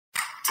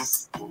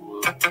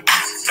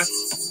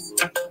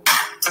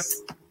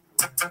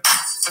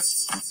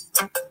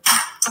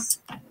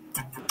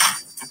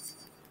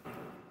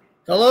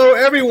Hello,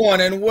 everyone,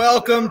 and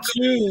welcome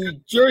to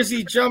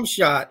Jersey Jump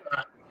Shot,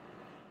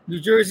 New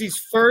Jersey's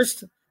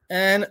first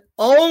and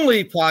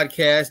only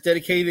podcast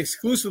dedicated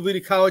exclusively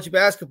to college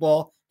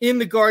basketball in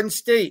the Garden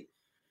State.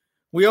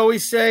 We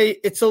always say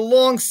it's a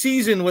long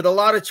season with a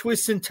lot of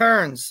twists and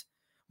turns,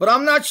 but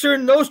I'm not sure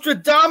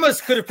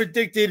Nostradamus could have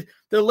predicted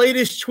the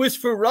latest twist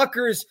for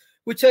Rutgers,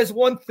 which has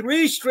won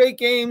 3 straight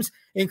games,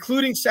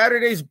 including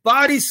Saturday's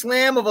body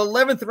slam of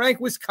 11th-ranked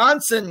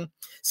Wisconsin,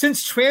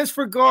 since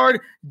transfer guard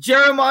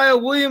Jeremiah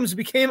Williams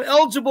became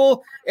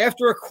eligible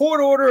after a court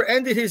order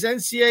ended his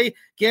NCAA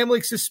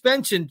gambling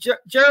suspension.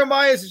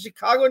 Jeremiah is a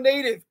Chicago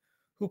native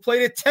who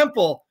played at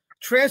Temple,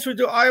 transferred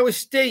to Iowa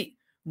State,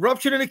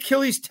 ruptured an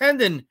Achilles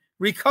tendon,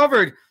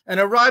 recovered,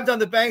 and arrived on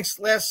the banks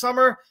last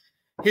summer.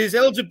 His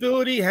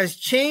eligibility has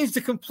changed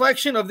the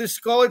complexion of this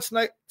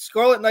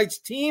Scarlet Knights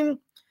team,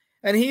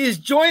 and he is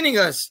joining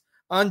us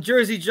on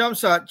Jersey Jump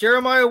Shot.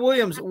 Jeremiah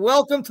Williams,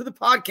 welcome to the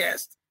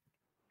podcast.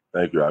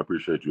 Thank you. I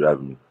appreciate you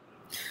having me.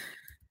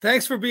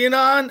 Thanks for being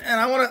on.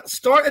 And I want to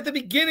start at the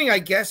beginning, I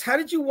guess. How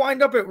did you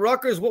wind up at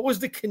Rutgers? What was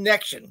the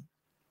connection?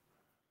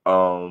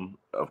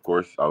 Of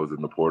course, I was in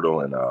the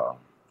portal, and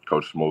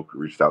Coach Smoke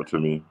reached out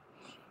to me.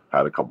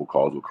 Had a couple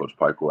calls with Coach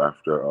Pikel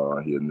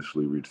after he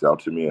initially reached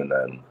out to me, and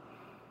then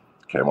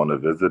came on a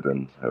visit,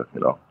 and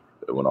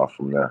it went off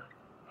from there.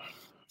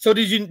 So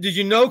did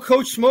you know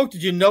Coach Smoke?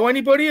 Did you know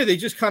anybody, or they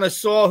just kind of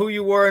saw who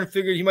you were and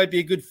figured you might be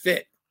a good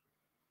fit?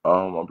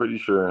 I'm pretty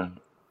sure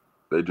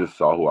they just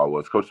saw who I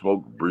was. Coach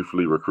Smoke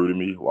briefly recruited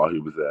me while he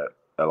was at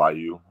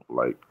LIU,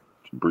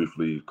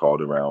 briefly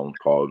talked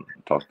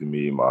to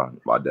me,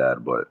 my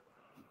dad, but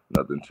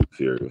nothing too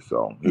serious.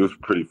 So he was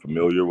pretty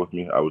familiar with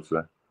me, I would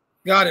say.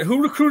 Got it.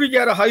 Who recruited you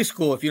out of high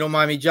school, if you don't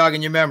mind me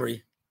jogging your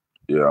memory?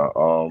 Yeah,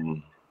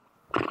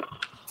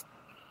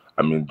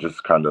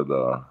 just kind of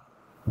the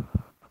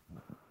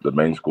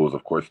main schools,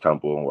 of course,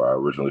 Temple, where I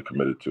originally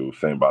committed to,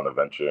 St.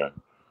 Bonaventure,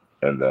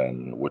 and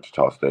then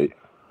Wichita State.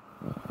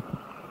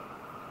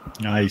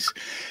 Nice.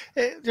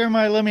 Hey,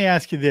 Jeremiah, let me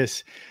ask you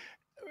this.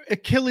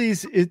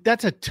 Achilles,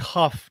 that's a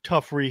tough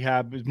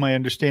rehab, is my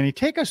understanding.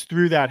 Take us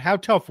through that. How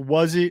tough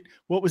was it?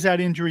 What was that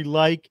injury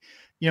like?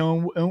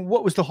 And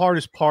what was the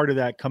hardest part of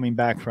that coming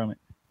back from it?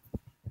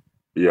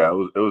 Yeah,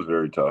 it was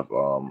very tough.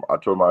 I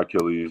tore my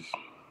Achilles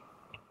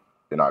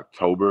in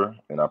October,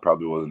 and I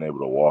probably wasn't able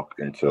to walk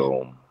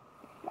until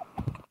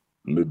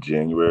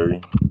mid-January,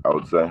 I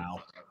would say.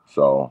 Wow.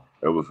 So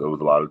it was a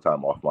lot of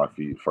time off my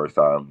feet. First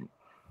time,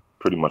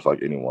 pretty much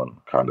like anyone,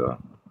 kind of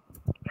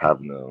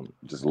having to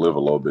just live a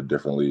little bit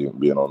differently,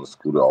 being on the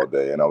scooter all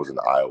day. And I was in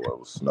Iowa. It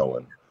was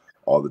snowing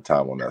all the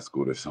time on that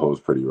scooter, so it was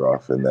pretty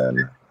rough. And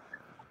then,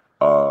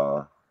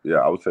 I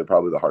would say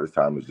probably the hardest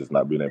time was just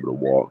not being able to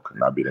walk,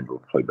 not being able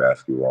to play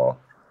basketball.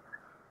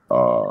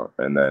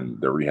 And then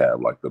the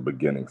rehab, like the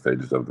beginning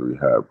stages of the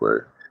rehab,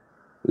 where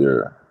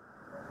you're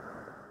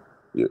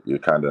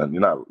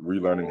not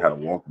relearning how to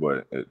walk,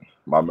 but I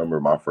remember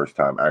my first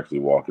time actually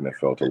walking, it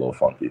felt a little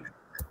funky.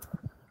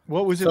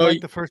 What was it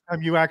like the first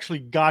time you actually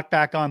got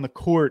back on the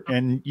court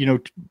and,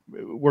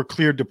 were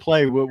cleared to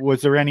play?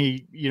 Was there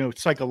any,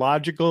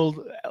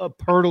 psychological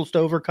hurdles to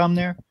overcome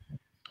there?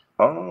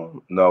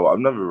 No, I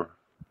never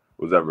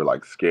was ever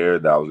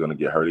scared that I was going to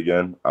get hurt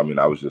again. I mean,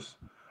 I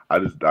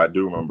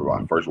do remember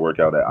my first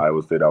workout at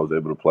Iowa State I was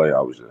able to play.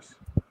 I was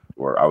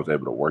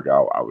able to work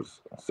out. I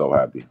was so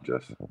happy,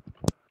 just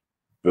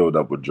filled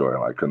up with joy.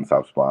 I couldn't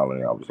stop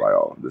smiling. I was like,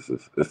 oh,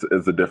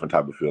 it's a different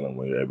type of feeling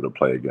when you're able to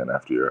play again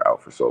after you're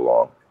out for so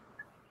long.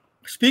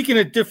 Speaking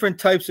of different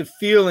types of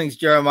feelings,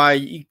 Jeremiah,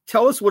 you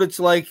tell us what it's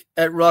like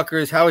at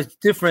Rutgers, how it's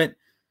different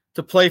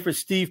to play for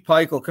Steve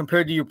Pikel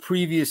compared to your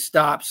previous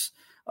stops,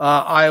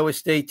 Iowa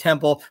State,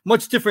 Temple,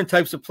 much different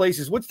types of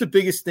places. What's the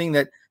biggest thing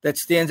that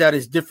stands out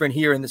as different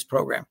here in this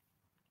program?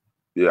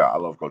 Yeah, I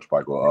love Coach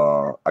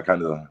Pikel. I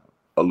kind of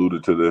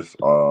alluded to this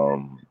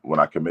when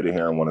I committed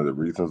here, and one of the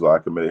reasons why I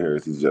committed here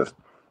is he's just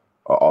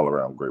an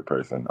all-around great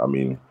person. I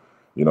mean,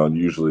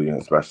 usually,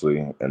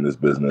 especially in this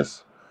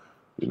business,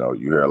 you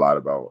hear a lot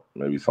about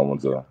maybe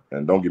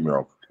and don't get me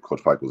wrong,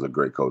 Coach Pikel's a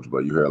great coach,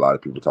 but you hear a lot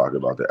of people talking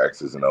about their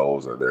X's and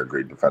O's, or they're a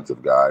great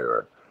defensive guy,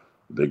 or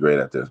they're great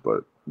at this,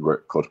 but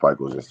Coach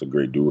Pikel is just a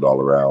great dude all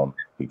around.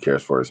 He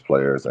cares for his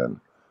players, and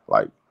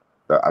I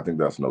think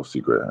that's no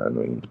secret. I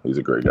mean, he's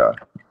a great guy.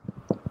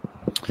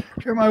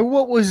 Jeremiah,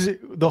 what was it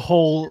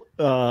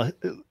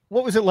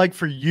like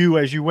for you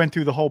as you went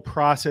through the whole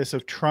process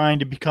of trying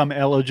to become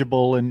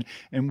eligible and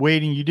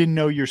waiting? You didn't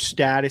know your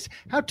status.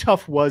 How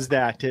tough was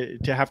that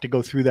to have to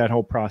go through that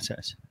whole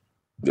process?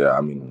 Yeah,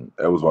 I mean,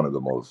 it was one of the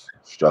most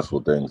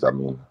stressful things. I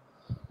mean,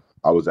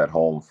 I was at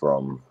home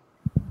from,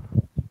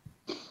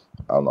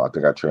 I don't know, I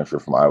think I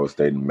transferred from Iowa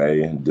State in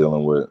May and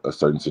dealing with a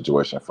certain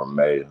situation from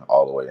May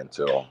all the way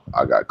until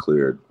I got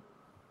cleared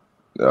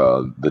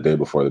the day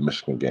before the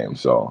Michigan game.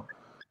 So,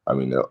 I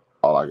mean, it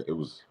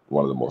was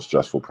one of the most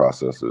stressful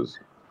processes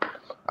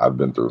I've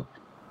been through.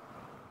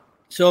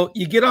 So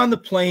you get on the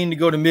plane to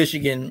go to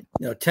Michigan,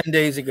 10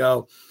 days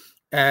ago,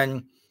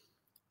 and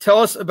tell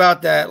us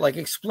about that. Like,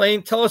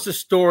 tell us a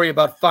story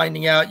about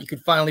finding out you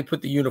could finally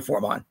put the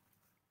uniform on.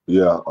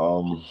 Yeah.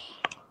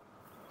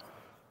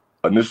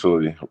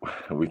 Initially,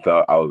 we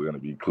thought I was going to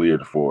be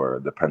cleared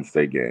for the Penn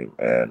State game,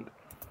 and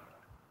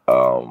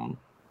I'll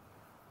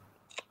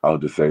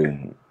just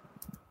say,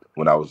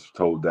 when I was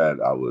told that,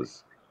 I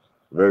was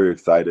very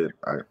excited.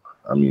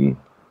 I mean,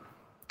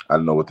 I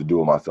didn't know what to do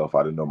with myself.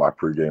 I didn't know my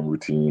pregame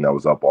routine. I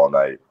was up all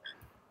night.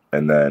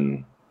 And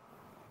then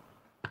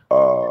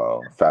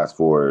fast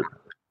forward,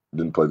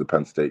 didn't play the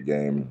Penn State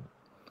game,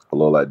 a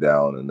little let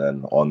down. And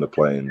then on the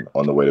plane,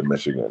 on the way to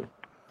Michigan,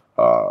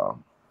 the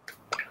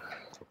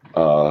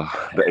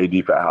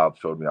AD Pat Hobbs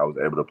showed me I was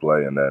able to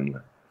play. And then,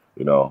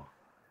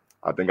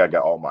 I think I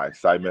got all my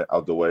excitement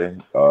out the way,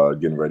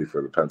 getting ready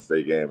for the Penn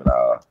State game. And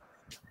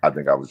I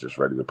think I was just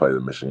ready to play the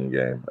Michigan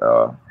game.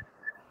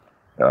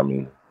 I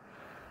mean,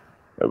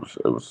 it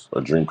was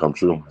a dream come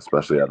true,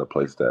 especially at a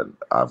place that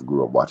I've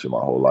grew up watching my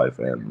whole life,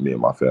 and me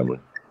and my family.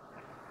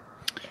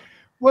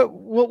 What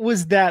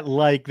was that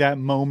like, that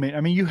moment?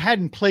 I mean, you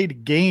hadn't played a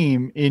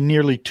game in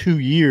nearly 2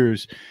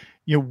 years,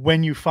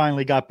 when you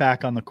finally got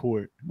back on the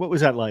court. What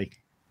was that like?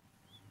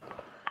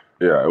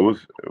 Yeah, it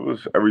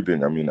was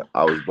everything. I mean,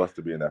 I was blessed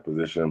to be in that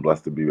position,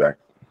 blessed to be back,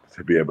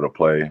 to be able to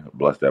play,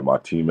 blessed that my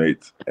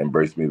teammates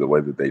embraced me the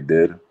way that they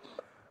did.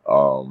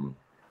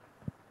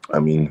 I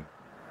mean,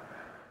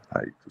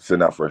 like,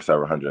 sitting out for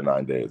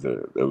 709 days,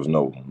 there was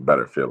no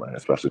better feeling,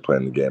 especially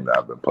playing the game that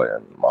I've been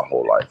playing my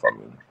whole life. I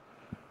mean,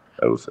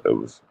 it was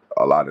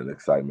a lot of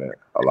excitement,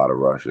 a lot of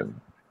rush, and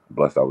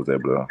blessed I was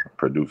able to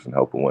produce and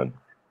help win.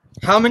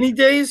 How many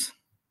days?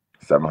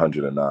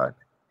 709.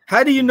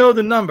 How do you know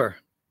the number?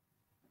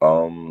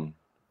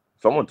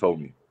 Someone told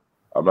me.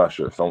 I'm not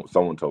sure.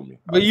 Someone told me.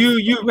 But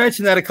you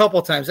mentioned that a couple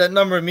of times. That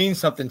number means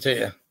something to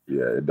you.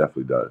 Yeah, it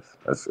definitely does.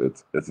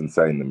 It's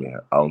insane to me.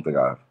 I don't think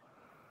I've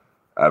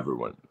ever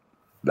went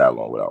that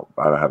long without.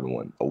 I haven't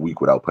went a week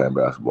without playing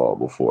basketball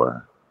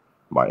before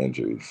my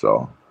injury.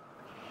 So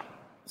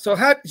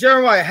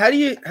Jeremiah, how do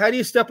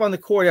you step on the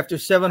court after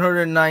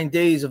 709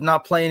 days of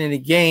not playing in a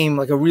game,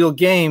 like a real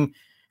game?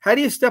 How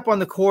do you step on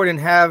the court and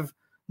have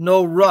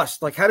no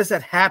rust? Like, how does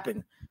that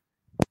happen?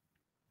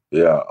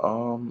 Yeah,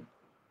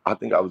 I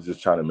think I was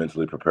just trying to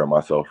mentally prepare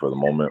myself for the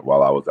moment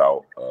while I was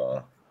out.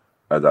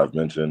 As I've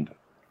mentioned,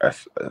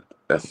 as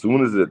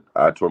soon as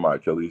I tore my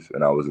Achilles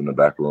and I was in the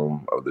back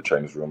room of the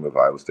trainer's room of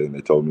Iowa State and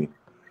they told me,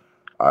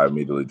 I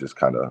immediately just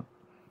kind of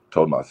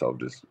told myself,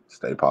 just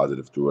stay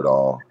positive through it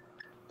all.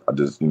 I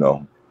just,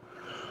 I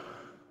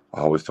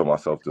always told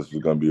myself this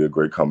was going to be a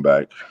great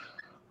comeback.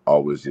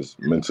 Always just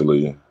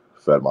mentally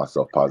fed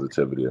myself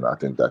positivity, and I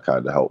think that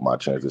kind of helped my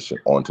transition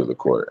onto the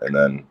court. And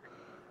then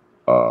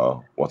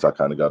once I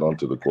kind of got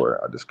onto the court,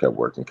 I just kept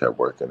working,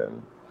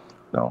 and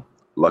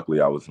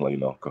luckily I was,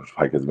 Coach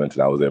Pike has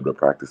mentioned, I was able to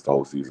practice the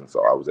whole season,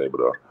 so I was able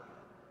to,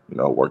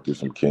 work through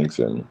some kinks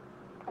and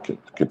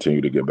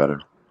continue to get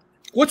better.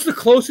 What's the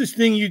closest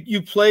thing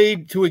you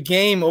played to a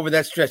game over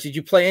that stretch? Did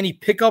you play any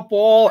pickup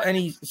ball,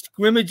 any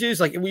scrimmages?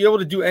 Like, were you able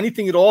to do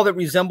anything at all that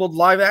resembled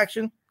live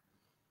action?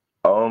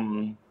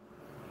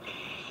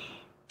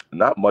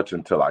 Not much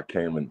until I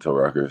came into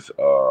Rutgers.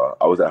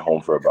 I was at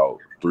home for about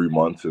 3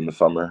 months in the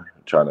summer,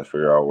 trying to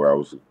figure out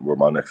where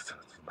my next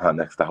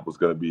stop was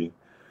going to be.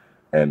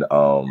 And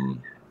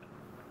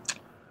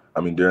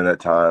during that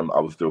time, I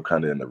was still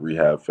kind of in the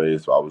rehab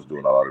phase, so I was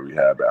doing a lot of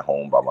rehab at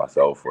home by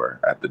myself or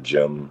at the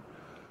gym,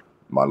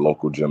 my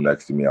local gym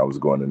next to me. I was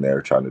going in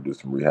there trying to do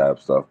some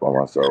rehab stuff by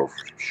myself,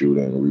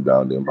 shooting,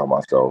 rebounding by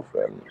myself,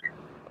 and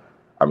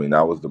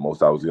that was the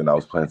most I was doing. I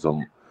was playing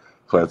some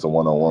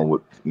one-on-one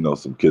with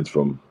some kids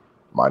from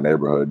my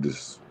neighborhood,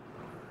 just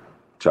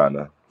trying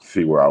to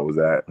see where I was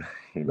at,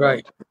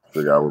 right,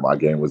 figure out where my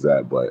game was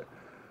at. But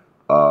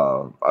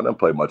I didn't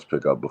play much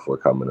pickup before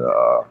coming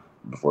to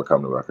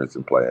Rutgers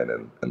and playing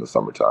in the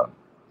summertime.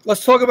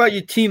 Let's talk about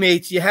your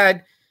teammates. You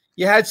had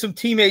some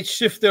teammates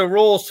shift their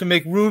roles to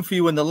make room for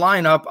you in the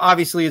lineup.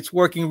 Obviously, it's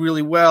working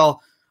really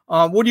well.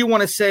 What do you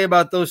want to say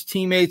about those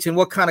teammates and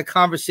what kind of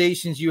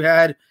conversations you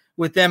had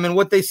with them and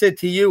what they said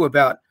to you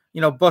about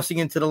busting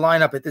into the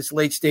lineup at this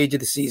late stage of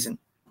the season?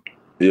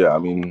 Yeah,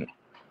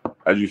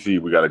 as you see,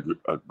 we got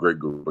a great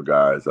group of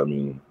guys.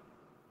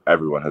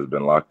 Everyone has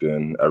been locked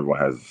in. Everyone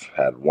has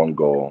had one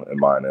goal in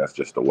mind, and that's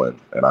just to win.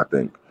 And I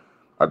think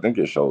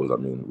it shows.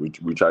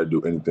 We try to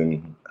do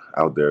anything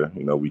out there,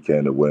 we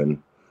can to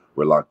win.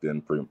 We're locked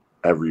in for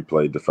every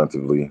play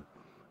defensively.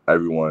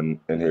 Everyone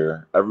in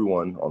here,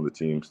 everyone on the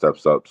team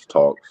steps up,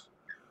 talks,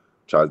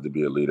 tries to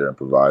be a leader, and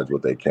provides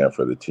what they can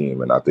for the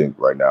team. And I think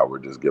right now we're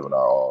just giving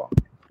our all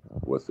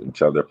with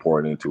each other,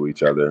 pouring into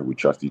each other. We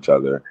trust each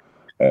other.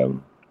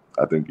 And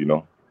I think,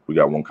 we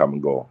got one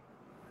common goal.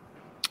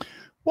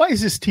 Why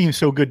is this team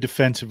so good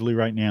defensively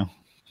right now?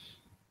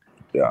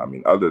 Yeah,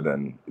 other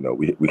than,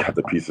 we got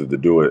the pieces to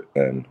do it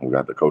and we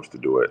got the coach to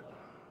do it.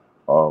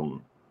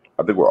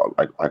 I think we're all,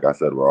 like I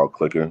said, we're all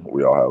clicking.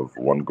 We all have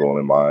one goal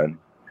in mind.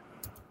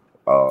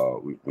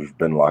 We've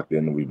been locked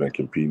in and we've been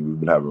competing. We've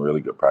been having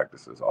really good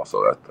practices. Also,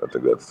 I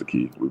think that's the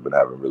key. We've been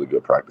having really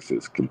good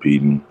practices,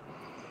 competing.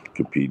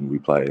 We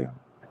play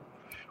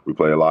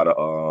a lot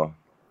of.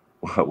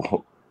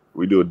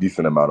 We do a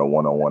decent amount of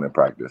one-on-one in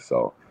practice.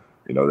 So,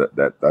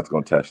 that's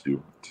going to test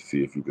you to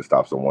see if you can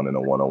stop someone in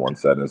a one-on-one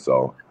setting.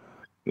 So,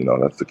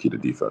 that's the key to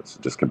defense,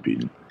 just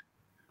competing.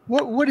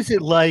 What is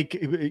it like,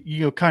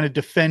 kind of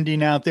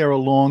defending out there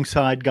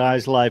alongside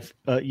guys like,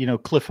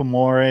 Cliff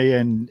Amore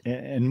and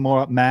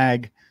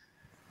Mag?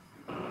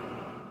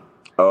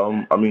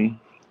 I mean,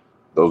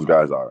 those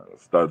guys are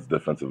studs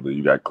defensively.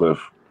 You got Cliff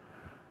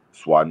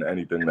swatting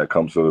anything that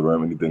comes to the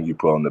rim, anything you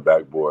put on the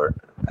backboard.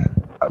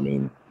 I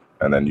mean,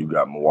 and then you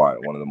got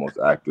Mawat, one of the most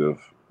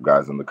active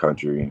guys in the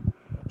country,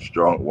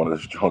 one of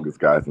the strongest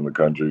guys in the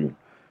country.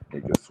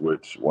 He can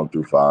switch 1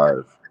 through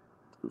 5.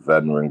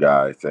 Veteran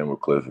guy, same with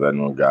Cliff,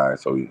 veteran guy,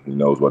 so he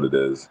knows what it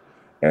is.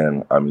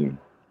 And I mean,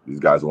 these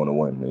guys want to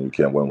win, and you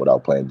can't win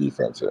without playing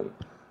defense. And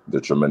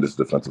they're tremendous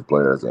defensive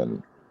players,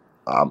 and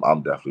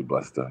I'm definitely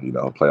blessed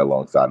to play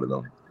alongside of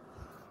them.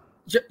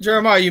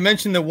 Jeremiah, you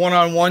mentioned the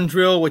one-on-one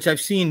drill, which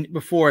I've seen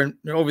before, and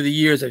over the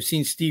years I've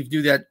seen Steve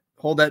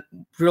hold that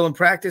drill in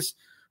practice.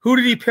 Who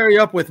did he pair you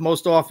up with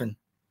most often?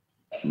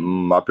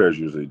 My pair is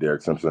usually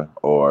Derek Simpson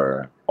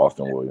or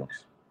Austin Williams.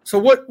 So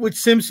what with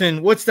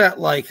Simpson, what's that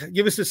like?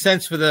 Give us a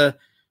sense for the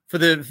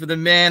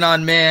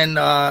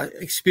man-on-man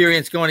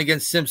experience going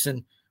against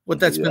Simpson. What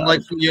that's been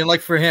like for you and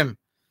like for him.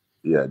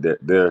 Yeah,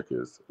 Derek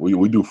is.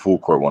 We do full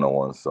court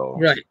one-on-ones, so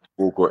right.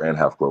 Full court and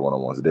half court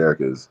one-on-ones.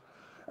 Derek is,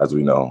 as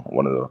we know,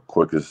 one of the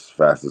quickest,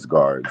 fastest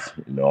guards,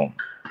 in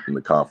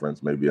the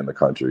conference, maybe in the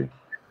country.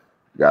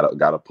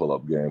 Got a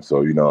pull-up game,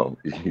 so you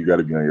got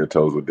to be on your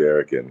toes with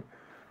Derek and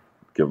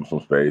give him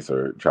some space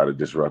or try to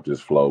disrupt his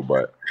flow,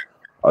 but.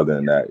 Other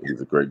than that,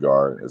 he's a great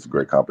guard. It's a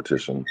great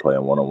competition,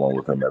 playing one-on-one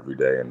with him every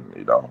day. And,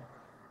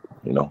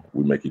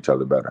 we make each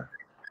other better.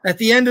 At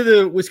the end of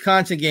the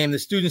Wisconsin game, the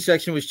student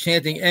section was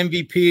chanting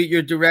MVP at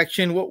your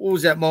direction. What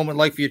was that moment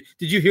like for you?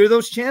 Did you hear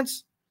those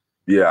chants?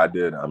 Yeah, I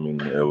did. I mean,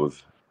 it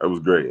was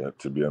great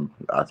to be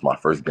that's my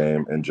first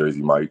game in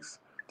Jersey Mike's,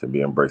 to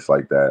be embraced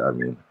like that. I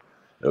mean,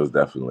 it was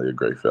definitely a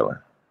great feeling.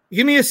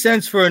 Give me a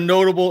sense for a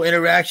notable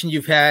interaction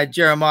you've had,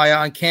 Jeremiah,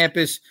 on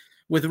campus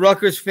with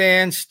Rutgers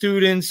fans,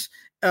 students,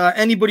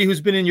 anybody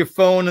who's been in your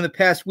phone in the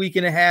past week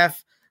and a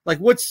half. Like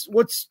what's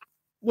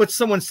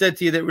someone said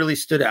to you that really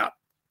stood out?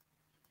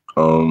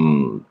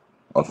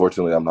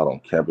 Unfortunately, I'm not on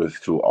campus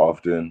too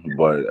often,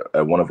 but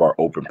at one of our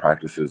open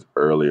practices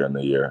earlier in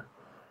the year,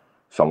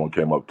 someone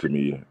came up to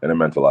me and it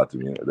meant a lot to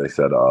me. They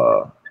said,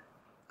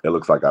 it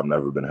looks like I've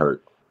never been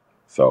hurt.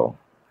 So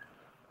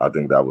I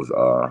think that was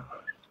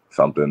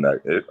something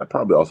that it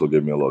probably also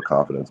gave me a little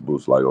confidence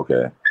boost. Like,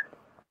 okay,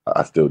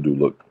 I still do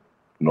look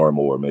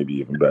normal or maybe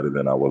even better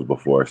than I was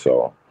before.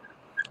 So,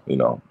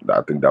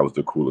 I think that was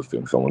the coolest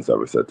thing someone's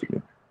ever said to me.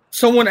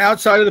 Someone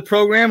outside of the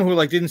program who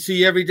didn't see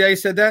you every day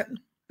said that?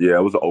 Yeah,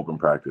 it was an open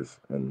practice.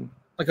 And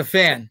like a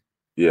fan?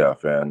 Yeah, a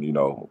fan.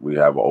 We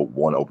have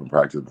one open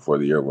practice before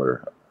the year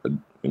where,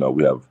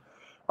 we have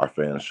our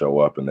fans show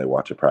up and they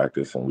watch a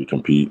practice and we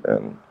compete.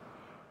 And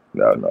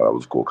that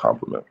was a cool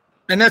compliment.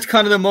 And that's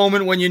kind of the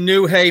moment when you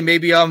knew, hey,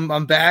 maybe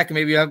I'm back.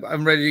 Maybe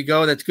I'm ready to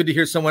go. That's good to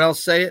hear someone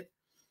else say it.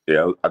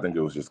 Yeah, I think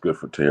it was just good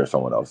to hear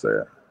someone else say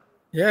it.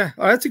 Yeah,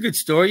 that's a good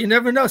story. You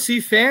never know.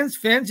 See, fans,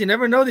 you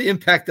never know the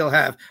impact they'll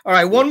have. All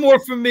right, one more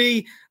from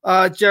me,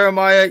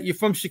 Jeremiah. You're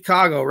from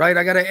Chicago, right?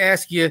 I got to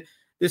ask you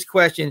this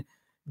question.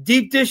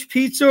 Deep dish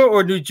pizza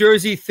or New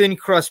Jersey thin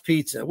crust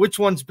pizza? Which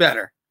one's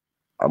better?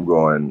 I'm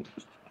going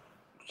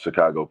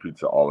Chicago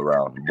pizza all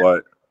around,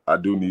 but I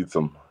do need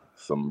some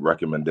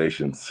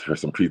recommendations for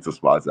some pizza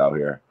spots out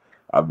here.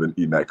 I've been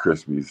eating at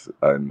Crispy's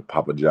and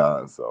Papa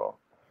John's, so.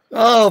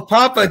 Oh,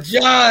 Papa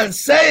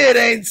John's. Say it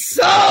ain't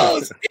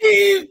so,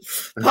 Steve.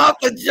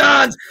 Papa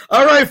John's.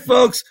 All right,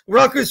 folks,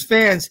 Rutgers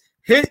fans,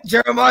 hit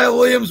Jeremiah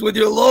Williams with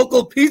your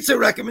local pizza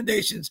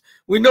recommendations.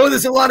 We know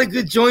there's a lot of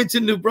good joints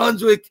in New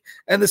Brunswick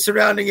and the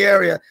surrounding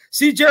area.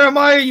 See,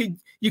 Jeremiah,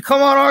 you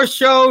come on our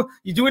show,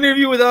 you do an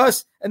interview with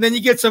us, and then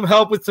you get some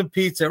help with some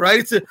pizza,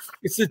 right?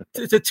 It's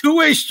a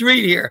two-way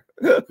street here.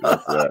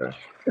 All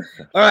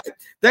right.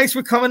 Thanks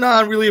for coming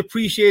on. Really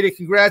appreciate it.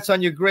 Congrats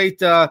on your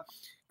great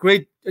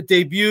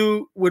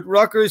debut with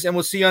Rutgers, and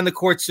we'll see you on the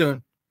court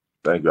soon.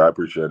 Thank you. I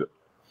appreciate it.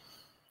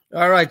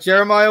 All right,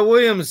 Jeremiah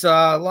Williams.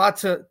 Lot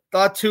to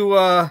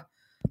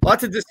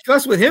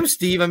discuss with him,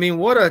 Steve. I mean,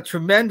 what a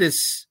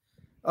tremendous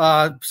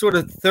sort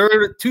of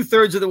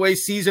 2/3 of the way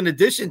season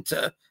addition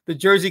to the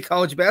Jersey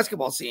college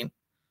basketball scene.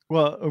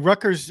 Well,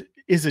 Rutgers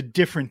is a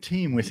different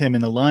team with him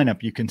in the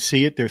lineup. You can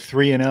see it. They're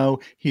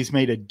 3-0. He's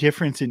made a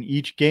difference in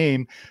each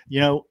game.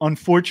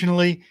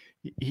 Unfortunately,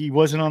 he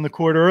wasn't on the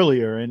court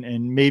earlier,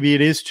 and maybe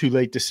it is too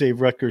late to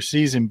save Rutgers'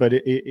 season, but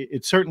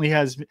it certainly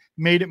has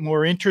made it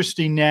more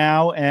interesting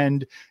now.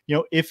 And,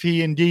 if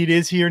he indeed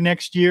is here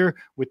next year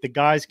with the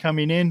guys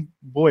coming in,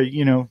 boy,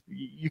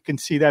 you can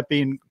see that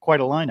being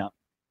quite a lineup.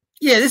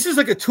 Yeah, this is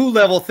like a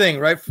two-level thing,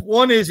 right?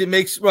 One is it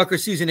makes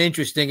Rutgers' season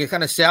interesting. It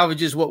kind of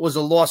salvages what was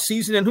a lost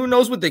season, and who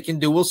knows what they can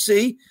do. We'll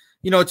see.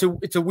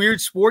 it's a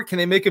weird sport. Can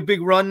they make a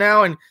big run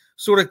now and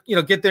sort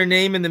of, get their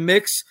name in the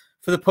mix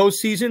for the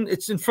postseason?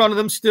 It's in front of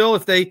them still.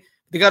 If they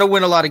got to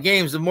win a lot of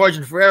games, the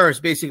margin for error is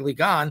basically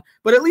gone,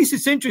 but at least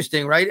it's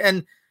interesting, right?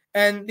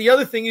 And the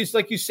other thing is,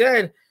 like you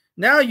said,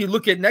 now you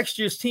look at next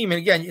year's team, and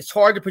again, it's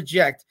hard to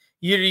project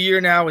year to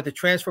year now with the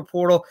transfer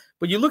portal,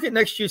 but you look at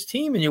next year's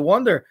team and you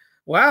wonder,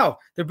 wow,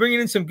 they're bringing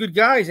in some good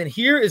guys, and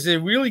here is a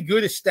really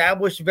good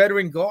established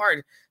veteran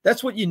guard.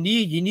 That's what you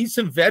need. You need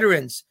some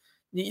veterans.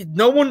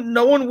 No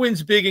one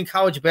wins big in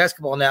college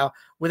basketball now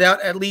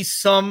without at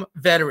least some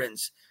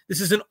veterans.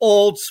 This is an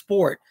old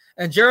sport,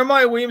 and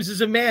Jeremiah Williams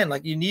is a man.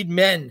 Like, you need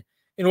men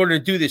in order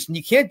to do this, and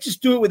you can't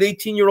just do it with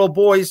 18-year-old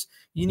boys.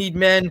 You need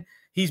men.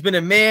 He's been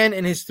a man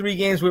in his 3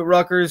 games with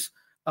Rutgers.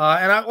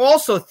 And I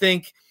also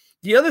think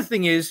the other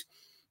thing is,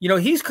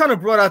 he's kind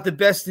of brought out the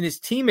best in his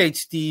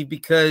teammates, Steve,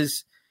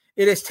 because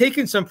it has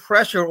taken some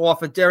pressure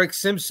off of Derek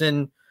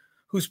Simpson,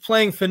 who's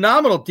playing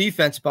phenomenal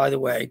defense, by the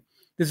way.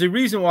 There's a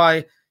reason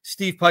why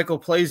Steve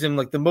Pikiell plays him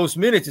like the most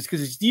minutes. It's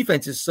because his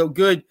defense is so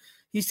good.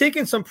 He's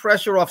taken some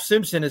pressure off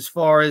Simpson as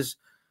far as,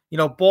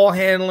 ball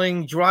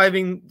handling,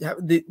 driving,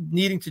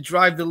 needing to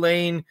drive the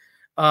lane,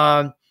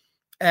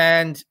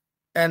 and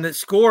the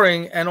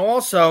scoring, and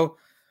also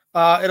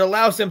it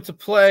allows them to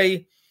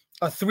play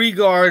a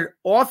 3-guard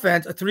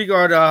offense, a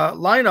 3-guard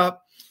lineup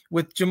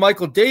with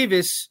JaMychal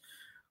Davis,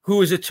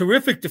 who is a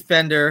terrific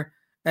defender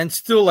and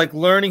still like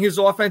learning his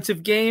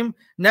offensive game.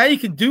 Now you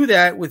can do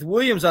that with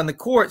Williams on the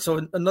court,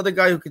 so another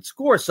guy who could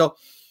score. So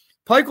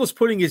Pikiell's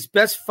putting his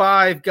best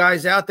 5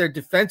 guys out there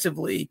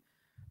defensively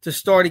to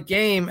start a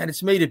game, and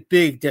it's made a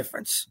big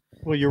difference.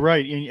 Well, you're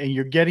right, and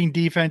you're getting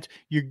defense,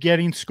 you're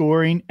getting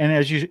scoring, and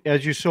as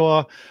you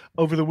saw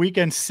over the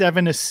weekend,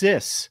 7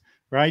 assists,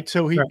 right?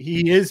 So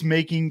he is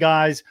making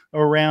guys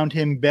around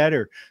him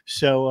better.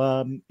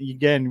 So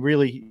again,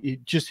 really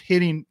just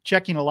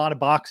checking a lot of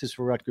boxes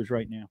for Rutgers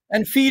right now,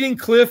 and feeding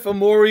Cliff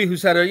Amori,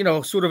 who's had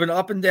a sort of an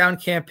up and down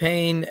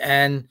campaign,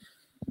 and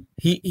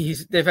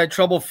they've had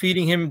trouble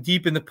feeding him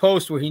deep in the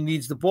post where he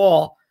needs the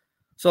ball.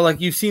 So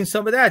like you've seen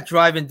some of that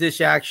drive and dish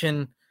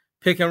action,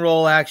 pick and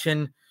roll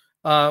action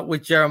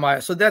with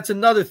Jeremiah. So that's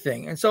another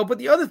thing. And so, but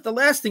the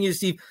last thing is,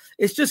 Steve,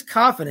 it's just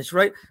confidence,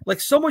 right? Like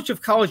so much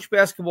of college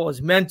basketball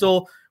is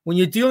mental. When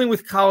you're dealing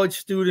with college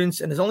students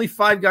and there's only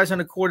 5 guys on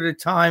the court at a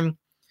time,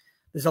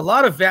 there's a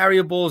lot of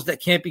variables that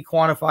can't be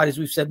quantified, as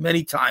we've said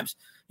many times.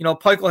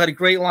 Pikiell had a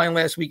great line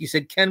last week. He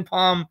said, Ken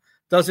Pom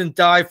doesn't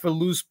dive for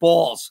loose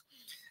balls.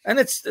 And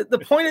it's the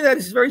point of that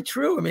is very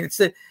true. I mean,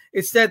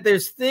 it's that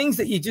there's things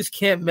that you just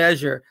can't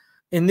measure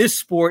in this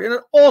sport, in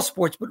all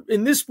sports, but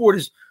in this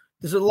sport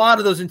there's a lot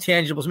of those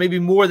intangibles, maybe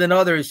more than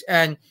others,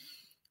 and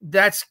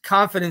that's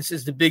confidence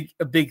is a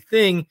big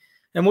thing.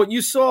 And what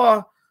you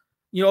saw,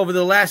 over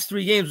the last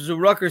 3 games was a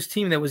Rutgers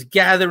team that was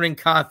gathering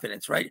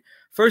confidence. Right,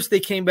 first they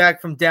came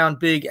back from down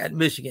big at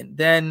Michigan,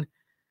 then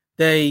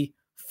they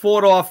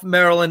fought off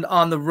Maryland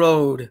on the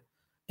road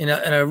in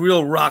a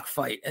real rock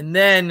fight, and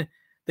then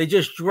they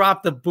just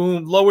lowered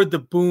the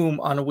boom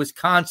on a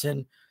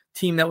Wisconsin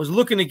team that was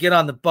looking to get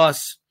on the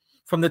bus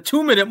from the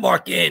 2-minute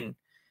mark in.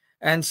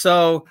 And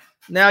so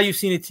now you've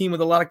seen a team with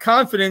a lot of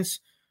confidence.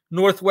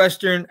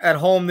 Northwestern at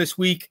home this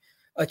week,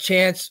 a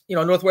chance.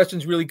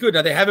 Northwestern's really good.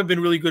 Now, they haven't been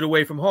really good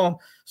away from home,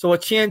 so a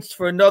chance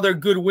for another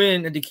good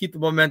win and to keep the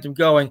momentum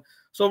going.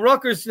 So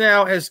Rutgers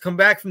now has come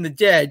back from the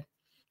dead,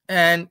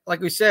 and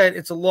like we said,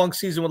 it's a long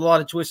season with a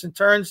lot of twists and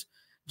turns.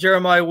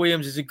 Jeremiah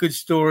Williams is a good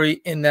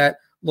story in that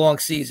long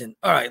season.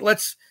 All right,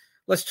 let's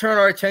turn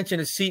our attention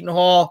to Seton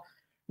Hall,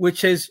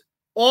 which has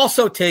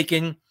also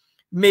taken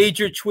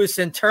major twists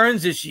and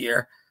turns this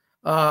year.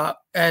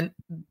 And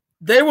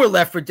they were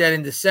left for dead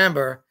in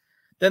December.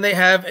 Then they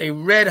have a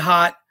red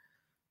hot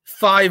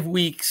 5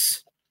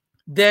 weeks.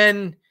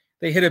 Then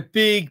they hit a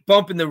big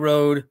bump in the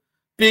road,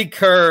 big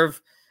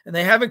curve, and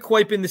they haven't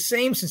quite been the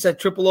same since that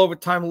triple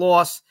overtime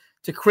loss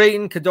to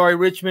Creighton. Kadari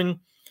Richmond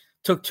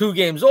took 2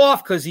 games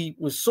off because he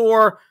was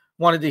sore,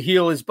 wanted to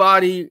heal his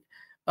body.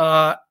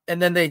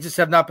 And then they just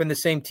have not been the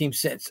same team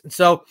since. And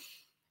so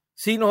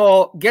Seton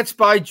Hall gets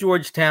by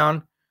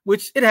Georgetown,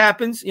 which it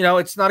happens.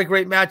 It's not a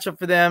great matchup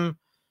for them.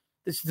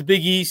 This is the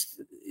Big East.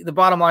 The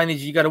bottom line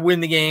is you got to win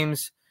the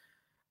games.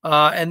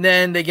 And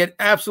then they get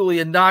absolutely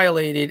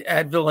annihilated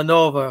at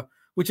Villanova,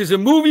 which is a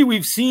movie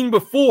we've seen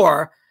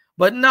before,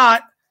 but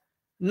not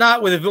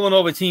with a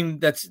Villanova team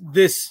that's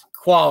this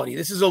quality.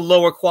 This is a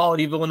lower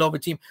quality Villanova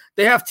team.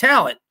 They have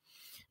talent,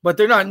 but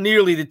they're not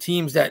nearly the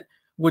teams that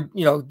would,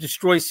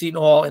 destroy Seton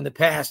Hall in the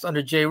past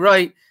under Jay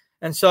Wright.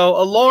 And so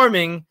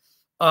alarming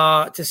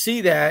to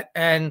see that.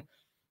 And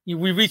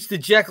we reached the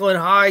Jekyll and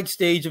Hyde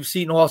stage of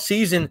Seton Hall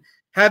season.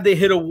 Have they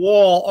hit a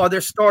wall? Are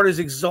their starters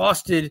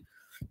exhausted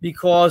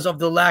because of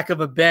the lack of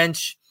a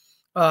bench?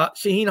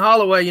 Shaheen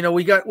Holloway,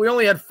 we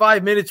only had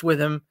 5 minutes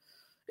with him.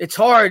 It's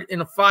hard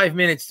in 5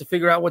 minutes to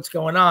figure out what's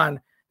going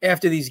on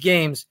after these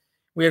games.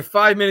 We had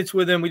 5 minutes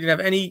with him. We didn't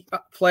have any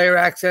player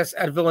access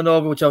at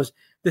Villanova, which I was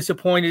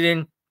disappointed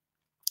in.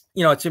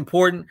 It's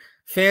important.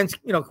 Fans,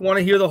 want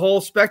to hear the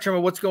whole spectrum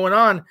of what's going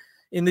on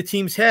in the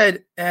team's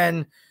head.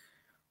 And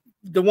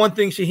the one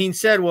thing Shaheen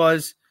said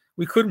was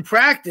we couldn't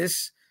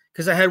practice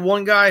because I had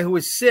one guy who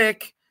was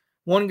sick,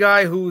 one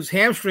guy whose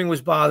hamstring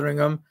was bothering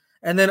him,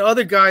 and then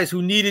other guys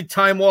who needed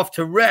time off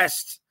to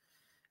rest.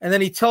 And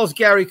then he tells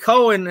Gary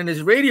Cohen in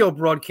his radio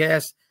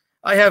broadcast,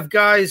 I have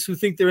guys who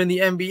think they're in the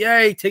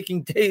NBA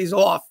taking days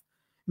off,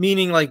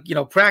 meaning like,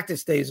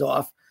 practice days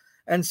off.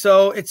 And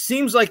so it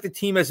seems like the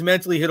team has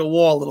mentally hit a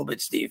wall a little bit,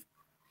 Steve.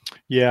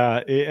 Yeah.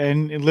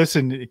 And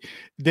listen,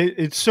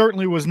 it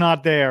certainly was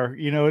not there.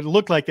 It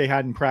looked like they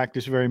hadn't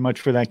practiced very much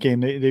for that game.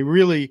 They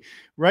really,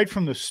 right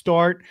from the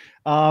start.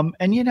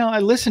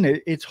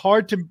 It's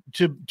hard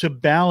to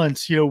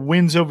balance,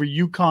 wins over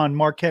UConn,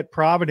 Marquette,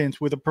 Providence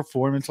with a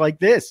performance like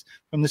this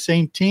from the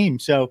same team.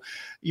 So,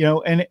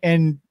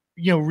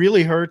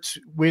 really hurts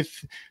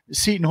with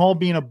Seton Hall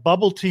being a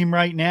bubble team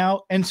right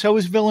now. And so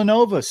is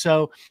Villanova.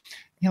 So,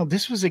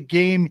 this was a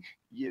game,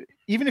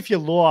 even if you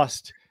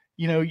lost,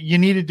 you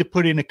needed to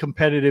put in a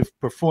competitive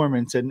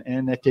performance, and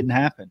that didn't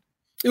happen.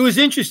 It was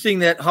interesting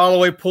that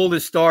Holloway pulled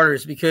his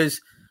starters because,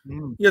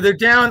 they're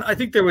down. I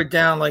think they were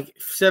down like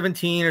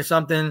 17 or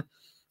something,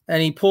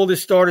 and he pulled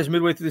his starters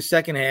midway through the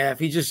second half.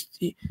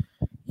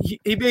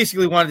 He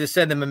basically wanted to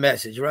send them a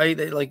message, right?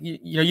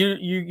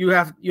 You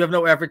have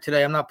no effort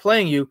today. I'm not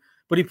playing you.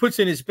 But he puts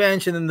in his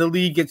bench, and then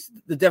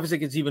the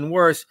deficit gets even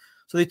worse.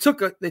 So they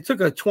took a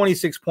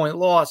 26-point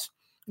loss.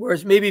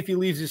 Whereas maybe if he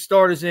leaves his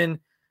starters in,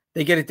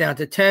 they get it down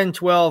to 10,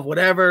 12,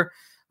 whatever.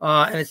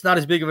 And it's not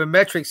as big of a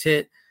metrics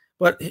hit.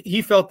 But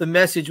he felt the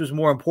message was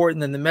more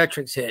important than the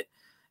metrics hit.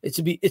 It's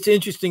an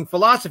interesting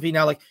philosophy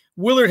now. Like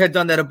Willard had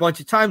done that a bunch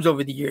of times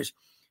over the years.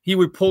 He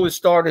would pull his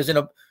starters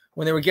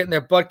when they were getting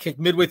their butt kicked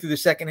midway through the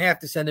second half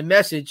to send a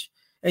message.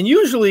 And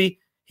usually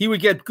he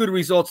would get good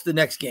results the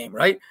next game,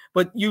 right?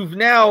 But you've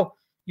now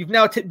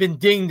been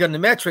dinged on the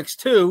metrics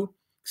too.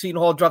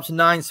 Seton Hall drops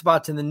 9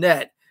 spots in the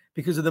net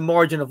because of the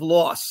margin of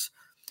loss.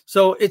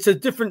 So it's a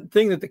different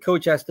thing that the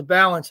coach has to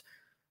balance.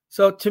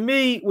 So to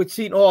me, with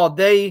Seton Hall,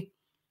 they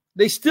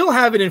still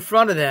have it in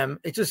front of them.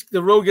 It's just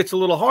the road gets a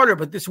little harder,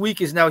 but this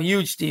week is now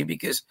huge, Steve,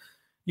 because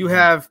you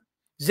have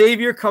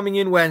Xavier coming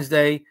in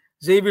Wednesday.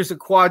 Xavier's a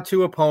quad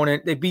 2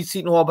 opponent. They beat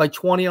Seton Hall by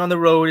 20 on the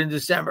road in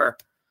December.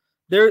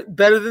 They're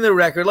better than their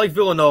record, like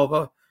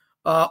Villanova,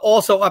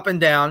 also up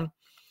and down.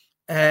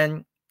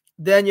 And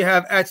then you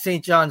have at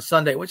St. John's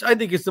Sunday, which I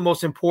think is the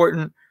most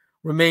important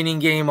remaining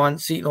game on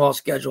Seton Hall's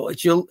schedule.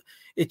 It's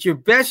your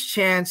best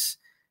chance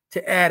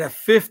to add a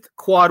 5th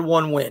quad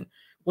 1 win.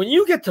 When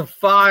you get to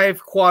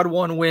 5 quad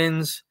 1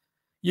 wins,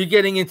 you're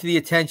getting into the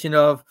attention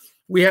of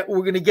we're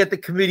going to get the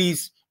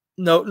committee's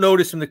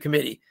notice from the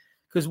committee,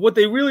 because what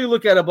they really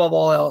look at above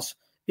all else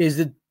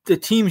is the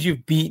teams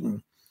you've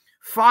beaten.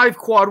 5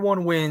 quad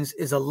 1 wins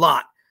is a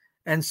lot,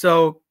 and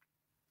so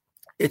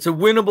it's a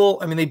winnable.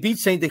 I mean,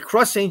 they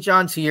crushed St.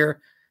 John's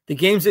here. The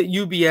game's at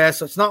UBS,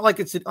 so it's not like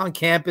it's on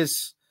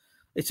campus.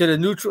 It's at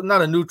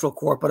not a neutral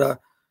court, but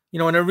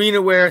an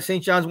arena where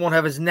St. John's won't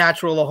have as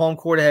natural a home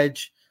court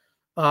edge.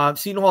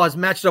 Seton Hall has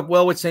matched up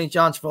well with St.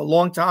 John's for a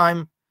long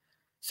time.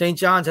 St.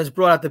 John's has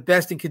brought out the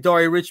best in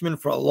Kadari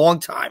Richmond for a long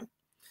time.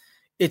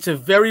 It's a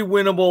very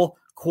winnable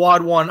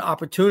quad 1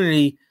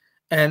 opportunity,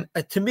 and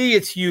to me,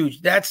 it's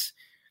huge.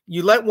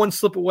 You let one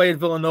slip away at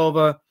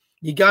Villanova,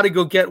 you got to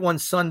go get one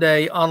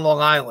Sunday on Long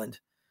Island.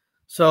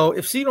 So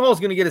if Seton Hall is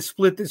going to get a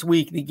split this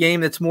week, the game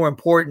that's more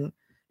important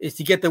is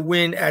to get the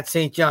win at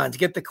St. John's,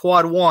 get the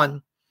quad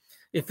 1.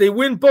 If they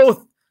win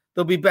both,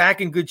 they'll be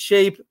back in good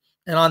shape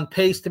and on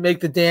pace to make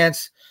the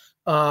dance.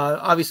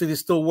 Obviously, there's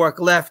still work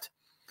left.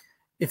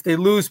 If they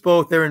lose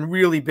both, they're in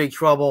really big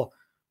trouble.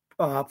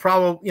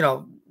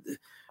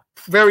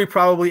 Very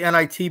probably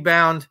NIT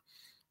bound.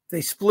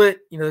 They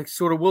split,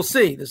 we'll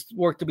see. There's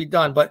work to be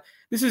done, but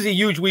this is a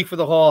huge week for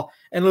the Hall,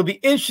 and it'll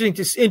be interesting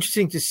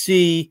to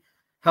see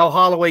how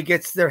Holloway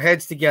gets their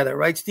heads together,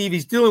 right, Steve?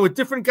 He's dealing with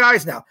different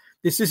guys now.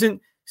 This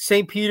isn't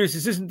St. Peter's.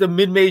 This isn't the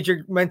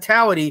mid-major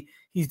mentality.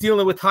 He's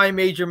dealing with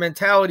high-major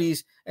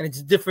mentalities, and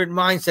it's a different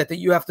mindset that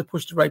you have to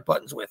push the right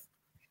buttons with.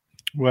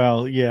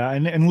 Well, yeah.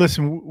 And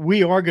listen,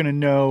 we are going to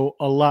know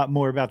a lot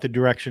more about the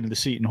direction of the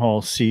Seton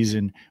Hall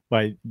season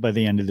by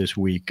the end of this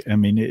week. I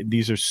mean,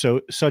 these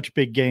are such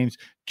big games.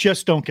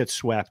 Just don't get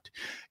swept,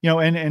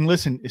 and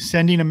listen,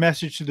 sending a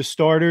message to the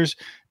starters,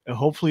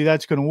 hopefully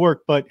that's going to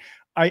work. But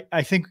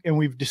I think, and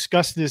we've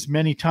discussed this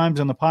many times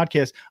on the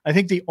podcast, I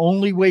think the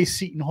only way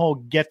Seton Hall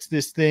gets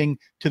this thing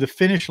to the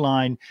finish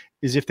line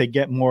is if they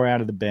get more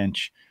out of the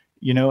bench,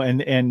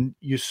 and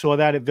you saw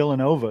that at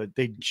Villanova.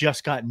 They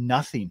just got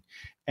nothing.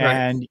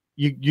 And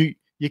you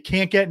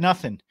can't get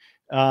nothing.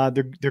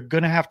 They're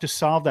going to have to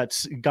solve that.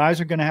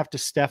 Guys are going to have to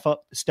step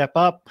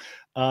up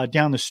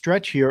down the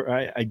stretch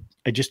here.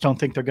 I just don't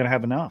think they're going to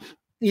have enough.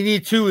 You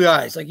need 2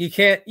 guys. You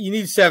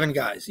need 7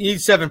 guys. You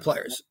need 7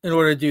 players in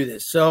order to do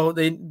this. So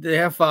they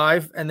have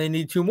 5 and they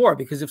need 2 more,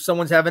 because if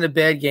someone's having a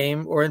bad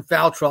game or in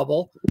foul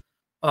trouble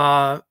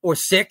or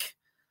sick,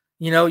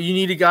 you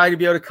need a guy to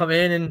be able to come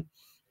in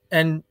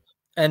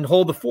and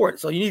hold the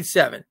fort. So you need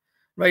 7.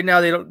 Right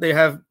now, they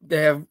have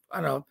I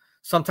don't know,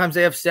 Sometimes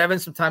they have 7,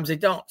 sometimes they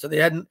don't. So they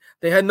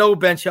had no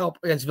bench help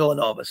against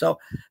Villanova. So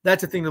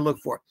that's a thing to look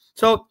for.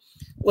 So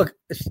look,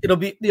 it'll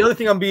be the other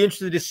thing I'm be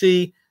interested to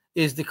see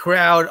is the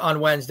crowd on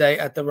Wednesday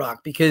at the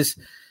Rock, because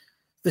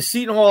the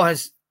Seton Hall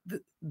has,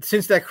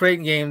 since that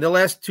Creighton game, the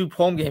last 2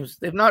 home games,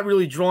 they've not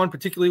really drawn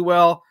particularly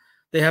well.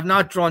 They have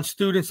not drawn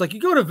students. Like, you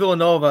go to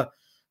Villanova,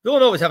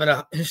 Villanova's having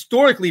a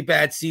historically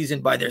bad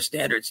season by their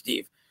standards,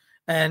 Steve.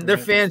 And their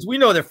fans, we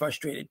know they're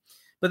frustrated.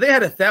 But they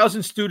had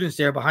 1,000 students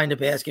there behind the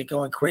basket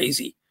going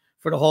crazy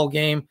for the whole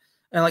game.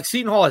 And like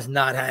Seton Hall has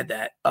not had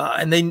that.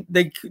 And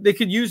they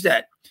could use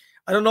that.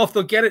 I don't know if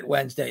they'll get it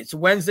Wednesday. It's a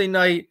Wednesday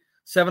night,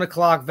 7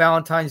 o'clock,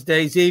 Valentine's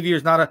Day.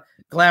 Xavier's not a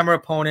glamour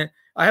opponent.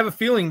 I have a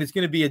feeling it's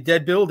going to be a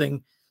dead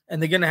building,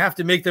 and they're going to have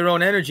to make their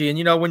own energy. And,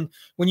 you know, when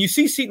you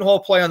see Seton Hall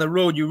play on the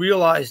road, you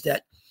realize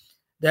that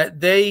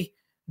they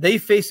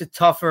face a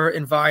tougher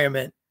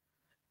environment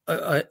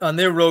on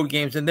their road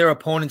games than their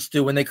opponents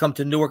do when they come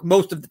to Newark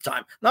most of the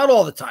time. Not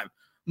all the time,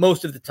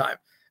 most of the time.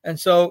 And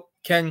so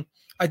they're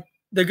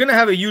going to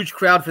have a huge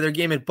crowd for their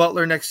game at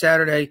Butler next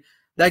Saturday.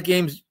 That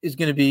game is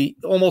going to be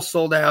almost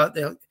sold out.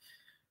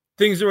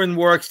 Things are in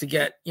works to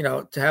get,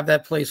 to have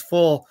that place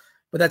full,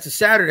 but that's a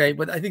Saturday.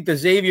 But I think the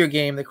Xavier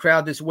game, the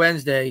crowd this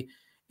Wednesday,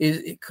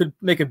 it could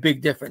make a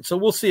big difference. So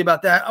we'll see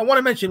about that. I want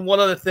to mention one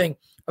other thing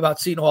about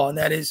Seton Hall, and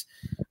that is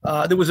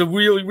there was a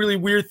really, really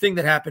weird thing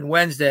that happened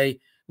Wednesday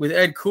with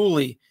Ed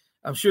Cooley.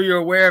 I'm sure you're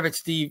aware of it,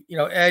 Steve.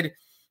 Ed,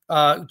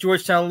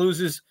 Georgetown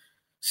loses.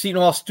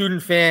 Seton Hall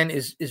student fan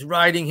is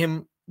riding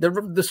him.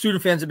 The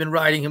student fans have been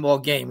riding him all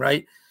game,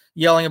 right?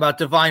 Yelling about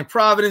divine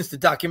providence, the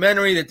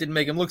documentary that didn't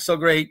make him look so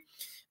great.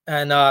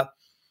 And at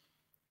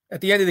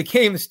the end of the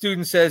game, the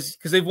student says,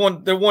 because they're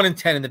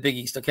 1-10 in the Big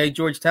East, okay,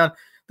 Georgetown.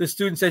 The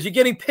student says, "You're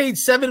getting paid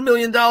 $7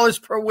 million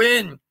per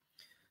win."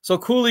 So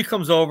Cooley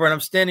comes over, and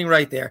I'm standing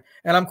right there,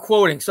 and I'm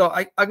quoting. So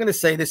I'm going to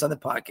say this on the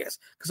podcast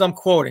because I'm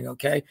quoting,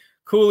 okay?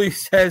 Cooley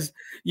says,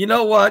 "You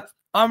know what?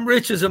 I'm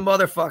rich as a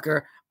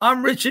motherfucker.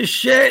 I'm rich as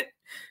shit."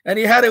 And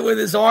he had it with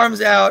his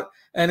arms out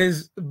and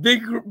his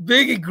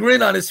big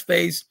grin on his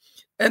face.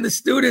 And the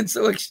students,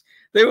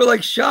 they were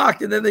like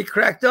shocked, and then they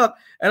cracked up.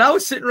 And I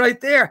was sitting right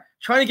there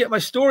trying to get my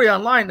story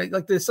online.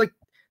 There's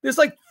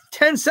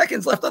 10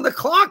 seconds left on the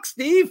clock,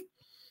 Steve.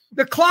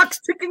 The clock's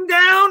ticking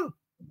down.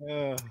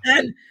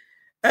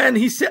 And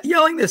he's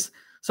yelling this.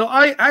 So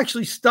I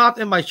actually stopped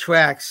in my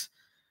tracks,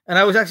 and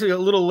I was actually a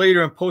little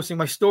later in posting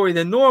my story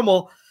than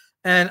normal.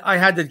 And I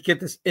had to get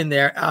this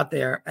out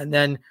there. And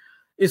then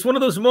it's one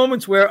of those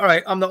moments where, all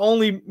right, I'm the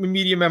only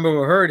media member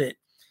who heard it.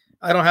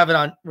 I don't have it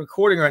on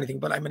recording or anything,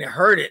 but I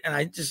heard it.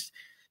 And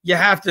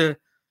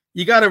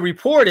you got to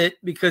report it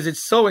because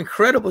it's so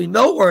incredibly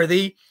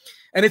noteworthy.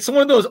 And it's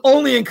one of those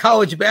only in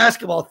college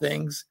basketball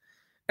things.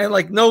 And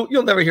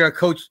you'll never hear a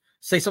coach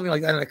say something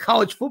like that in a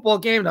college football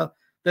game. Now,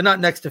 they're not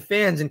next to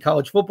fans in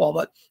college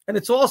football, and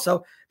it's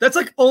also, that's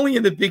only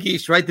in the Big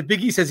East, right? The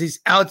Big East has these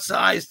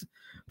outsized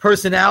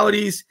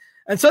personalities.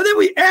 And so then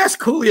we asked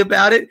Cooley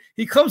about it.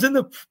 He comes in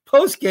the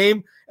post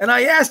game, and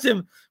I asked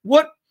him,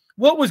 what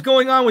was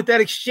going on with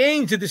that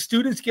exchange? Did the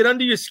students get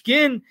under your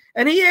skin?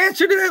 And he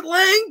answered it at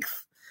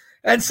length.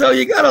 And so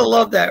you got to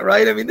love that,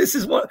 right? This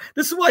is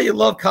why you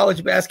love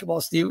college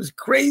basketball, Steve. It was a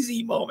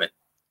crazy moment.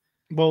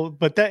 Well,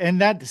 but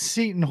that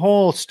Seton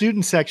Hall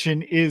student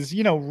section is,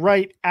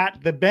 right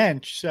at the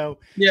bench. So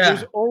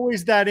there's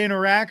always that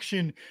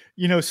interaction,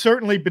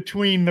 certainly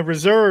between the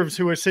reserves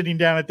who are sitting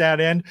down at that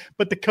end,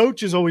 but the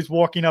coach is always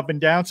walking up and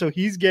down. So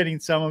he's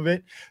getting some of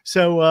it.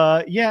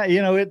 So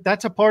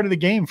that's a part of the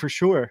game for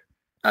sure.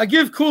 I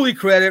give Cooley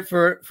credit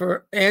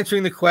for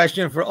answering the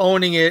question, for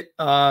owning it.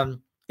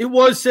 It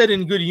was said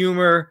in good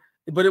humor,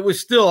 but it was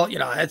still,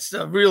 that's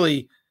a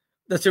really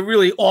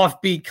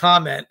offbeat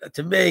comment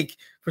to make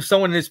for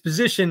someone in his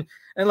position.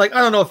 And I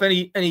don't know if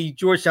any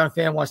Georgetown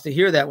fan wants to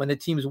hear that when the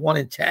team's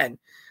 1-10.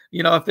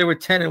 If they were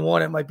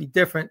 10-1, it might be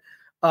different.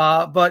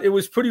 But it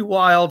was pretty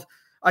wild.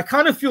 I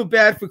kind of feel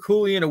bad for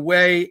Cooley in a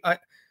way.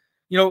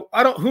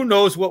 Who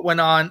knows what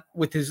went on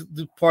with his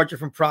departure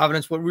from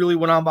Providence, what really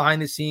went on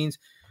behind the scenes.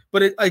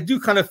 But I do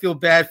kind of feel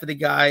bad for the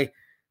guy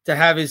to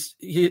have his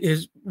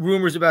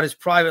rumors about his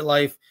private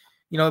life,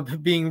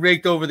 being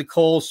raked over the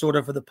coals sort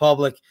of for the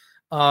public.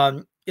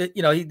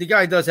 The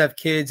guy does have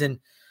kids, and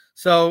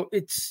so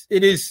it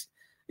is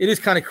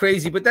kind of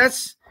crazy. But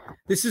this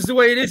is the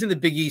way it is in the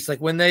Big East.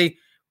 When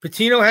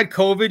Pitino had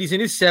COVID, he's in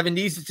his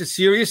 70s. It's a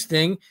serious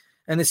thing.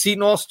 And the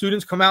Seton Hall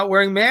students come out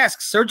wearing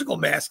masks, surgical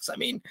masks.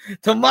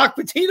 To mock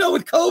Pitino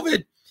with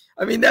COVID.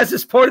 That's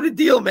just part of the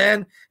deal,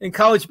 man, in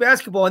college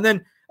basketball. And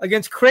then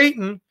against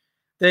Creighton,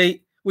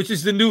 which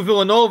is the new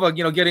Villanova,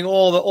 getting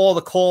all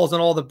the calls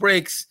and all the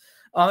breaks.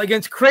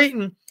 Against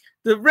Creighton,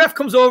 the ref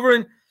comes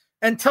over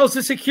and tells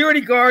the security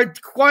guard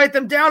to quiet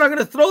them down. I'm going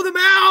to throw them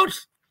out.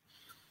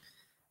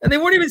 And they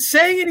weren't even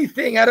saying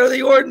anything out of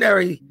the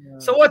ordinary. Yeah.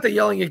 So what? They're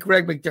yelling at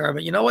Greg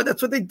McDermott. You know what?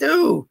 That's what they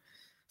do.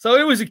 So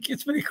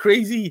it's been a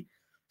crazy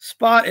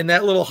spot in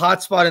that little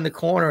hot spot in the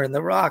corner in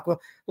the Rock.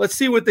 Well, let's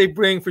see what they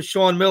bring for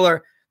Sean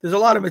Miller. There's a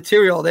lot of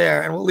material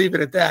there, and we'll leave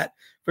it at that.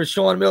 for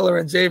Sean Miller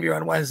and Xavier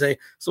on Wednesday.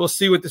 So we'll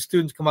see what the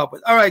students come up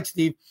with. All right,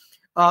 Steve.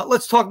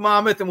 Let's talk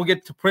Monmouth, and we'll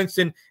get to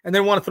Princeton, and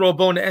then want to throw a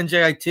bone to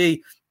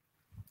NJIT.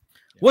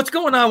 What's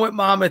going on with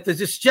Monmouth? There's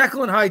this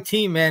Jekyll and Hyde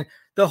team, man.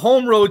 The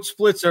home road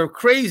splits are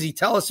crazy.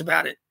 Tell us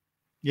about it.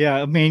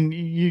 Yeah, I mean,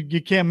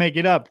 you can't make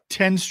it up.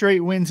 10 straight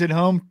wins at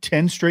home,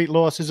 10 straight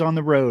losses on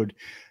the road.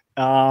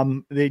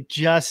 They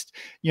just,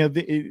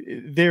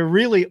 they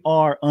really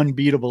are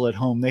unbeatable at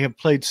home. They have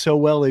played so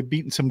well. They've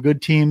beaten some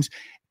good teams,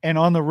 and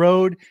on the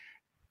road,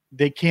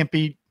 they can't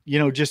beat,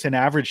 just an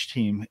average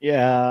team.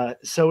 Yeah.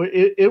 So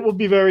it will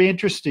be very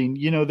interesting.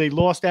 They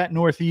lost at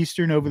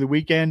Northeastern over the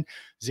weekend.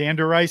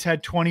 Xander Rice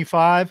had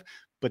 25,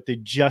 but they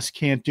just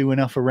can't do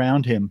enough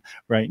around him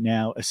right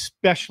now,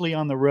 especially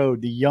on the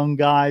road. The young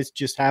guys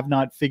just have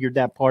not figured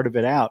that part of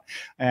it out.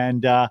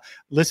 And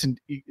listen,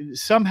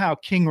 somehow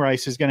King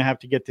Rice is going to have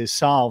to get this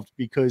solved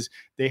because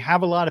they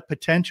have a lot of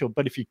potential.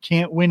 But if you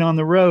can't win on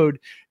the road,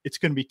 it's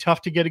going to be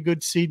tough to get a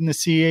good seed in the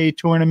CAA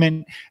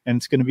tournament. And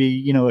it's going to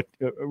be,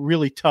 a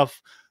really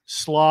tough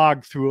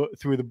slog through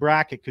the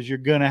bracket because you're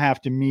going to have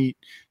to meet,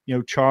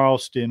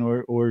 Charleston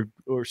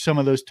or some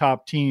of those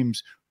top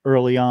teams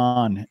early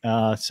on.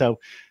 So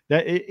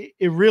that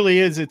it really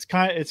is. It's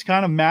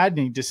kind of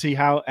maddening to see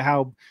how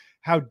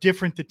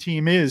different the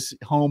team is,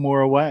 home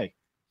or away.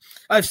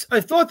 I've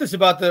thought this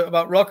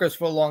about Rutgers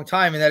for a long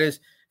time, and that is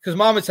because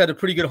Monmouth's had a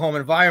pretty good home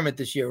environment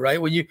this year,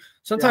 right? When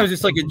sometimes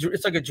it's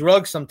like a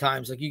drug.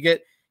 Sometimes like you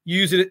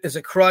use it as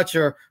a crutch,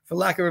 or for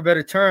lack of a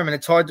better term, and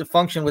it's hard to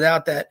function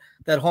without that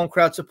home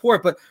crowd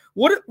support. But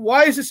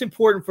why is this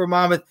important for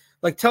Monmouth?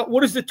 Like,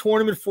 what is the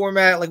tournament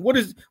format? Like,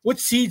 what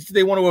seeds do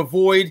they want to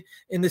avoid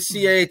in the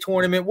CAA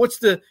tournament? What's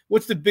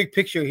the big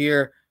picture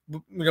here?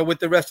 With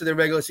the rest of their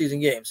regular season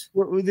games.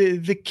 Well,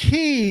 the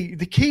key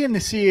in the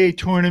CAA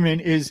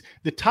tournament is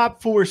the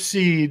top 4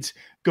 seeds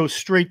go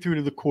straight through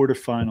to the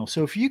quarterfinal.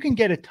 So if you can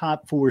get a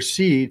top 4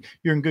 seed,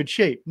 you're in good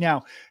shape.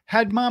 Now,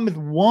 had Monmouth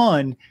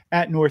won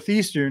at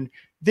Northeastern,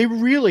 they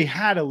really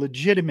had a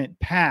legitimate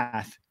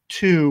path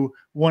to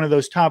one of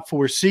those top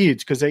 4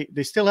 seeds because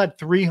they still had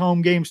 3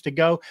 home games to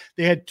go.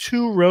 They had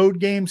 2 road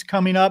games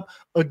coming up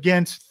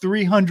against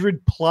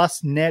 300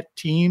 plus net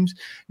teams.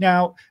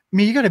 Now,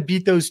 you got to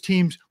beat those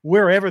teams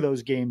wherever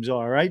those games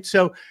are, right?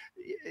 So,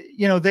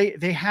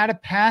 they had a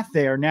path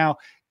there. Now,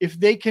 if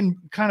they can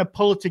kind of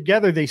pull it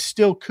together, they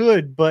still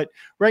could. But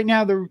right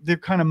now they're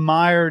kind of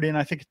mired in,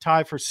 I think, a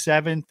tie for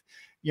 7th.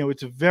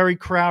 It's a very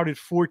crowded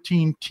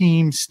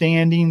 14-team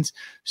standings.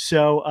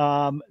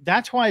 So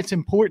that's why it's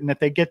important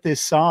that they get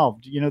this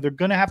solved. They're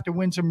going to have to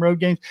win some road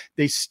games.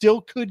 They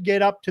still could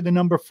get up to the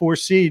number 4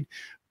 seed,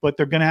 but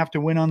they're going to have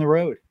to win on the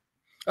road.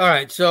 All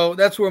right, so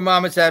that's where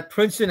Monmouth's at.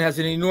 Princeton has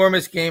an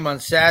enormous game on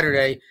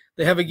Saturday.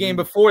 They have a game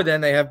before then.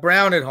 They have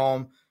Brown at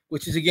home,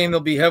 which is a game they'll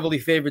be heavily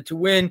favored to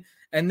win.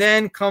 And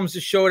then comes the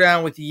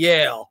showdown with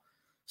Yale.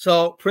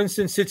 So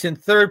Princeton sits in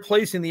 3rd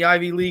place in the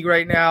Ivy League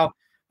right now.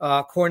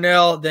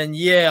 Cornell, then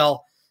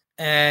Yale,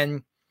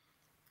 and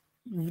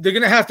they're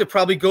going to have to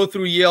probably go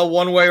through Yale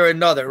one way or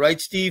another,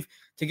 right, Steve,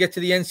 to get to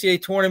the NCAA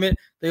tournament.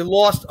 They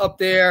lost up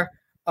there,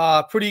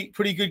 pretty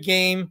good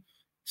game,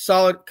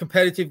 solid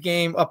competitive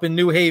game up in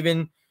New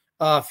Haven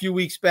a few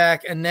weeks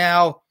back, and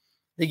now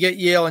they get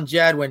Yale and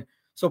Jadwin.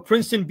 So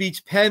Princeton beats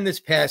Penn this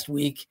past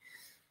week,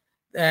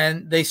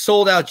 and they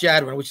sold out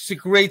Jadwin, which is a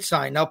great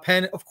sign. Now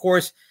Penn, of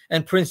course,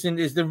 and Princeton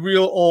is the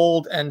real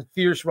old and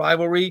fierce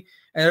rivalry,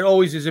 and it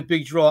always is a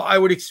big draw. I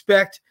would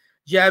expect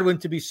Jadwin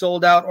to be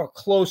sold out or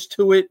close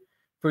to it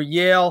for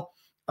Yale.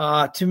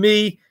 To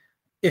me,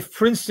 if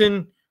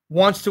Princeton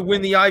wants to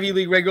win the Ivy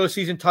League regular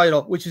season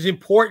title, which is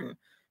important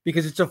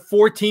because it's a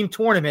 4-team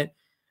tournament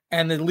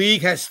and the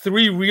league has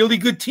 3 really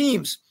good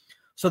teams,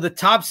 so the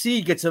top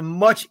seed gets a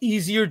much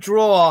easier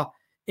draw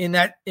in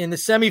the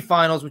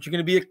semifinals, which are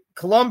going to be at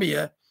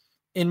Columbia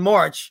in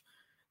March.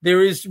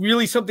 There is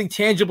really something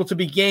tangible to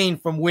be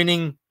gained from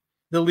winning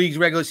the league's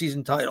regular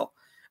season title.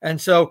 And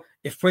so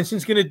if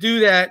Princeton's going to do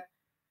that,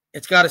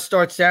 it's got to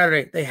start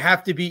Saturday. They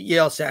have to beat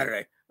Yale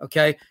Saturday,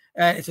 okay?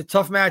 And it's a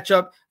tough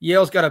matchup.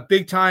 Yale's got a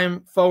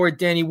big-time forward,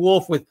 Danny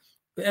Wolf, with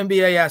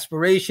NBA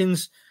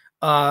aspirations.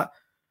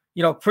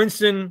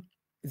 Princeton,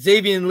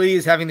 Xavier Lee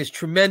is having this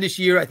tremendous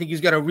year. I think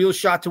he's got a real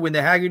shot to win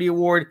the Haggerty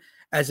Award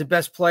as the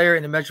best player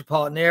in the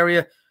metropolitan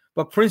area.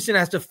 But Princeton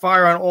has to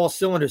fire on all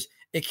cylinders.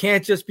 It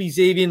can't just be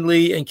Xavier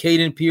Lee and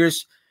Caden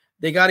Pierce.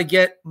 They got to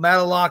get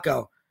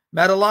Madalacco.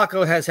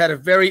 Madalacco has had a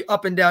very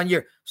up and down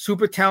year.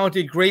 Super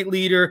talented, great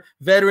leader,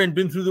 veteran,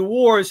 been through the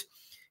wars.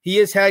 He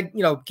has had,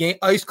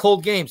 ice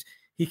cold games.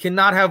 He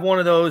cannot have one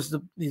of those.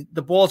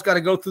 The ball's got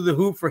to go through the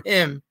hoop for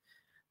him.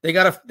 They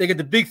get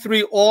the big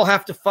 3 all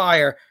have to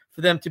fire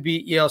for them to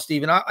beat Yale,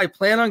 Steve. And I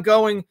plan on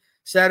going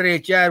Saturday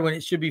at Jadwin.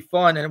 It should be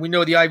fun. And we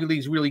know the Ivy League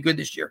is really good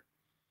this year.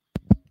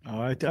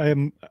 Oh,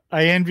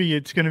 I envy you.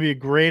 It's going to be a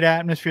great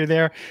atmosphere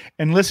there.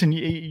 And listen,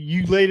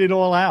 you laid it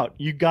all out.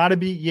 You got to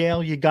beat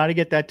Yale. You got to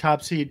get that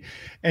top seed.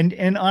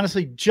 And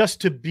honestly, just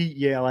to beat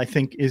Yale, I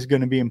think is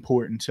going to be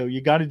important. So you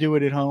got to do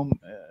it at home.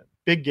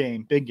 Big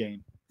game.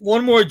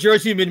 one more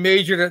Jersey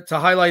mid-major to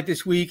highlight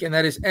this week, and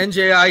that is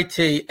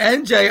NJIT.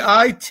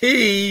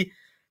 NJIT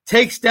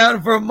takes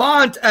down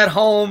Vermont at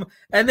home,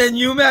 and then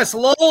UMass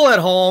Lowell at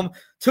home,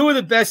 two of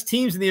the best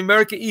teams in the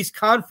America East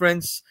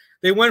Conference.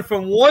 They went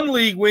from 1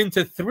 league win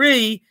to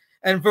 3,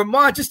 and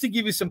Vermont, just to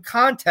give you some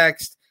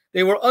context,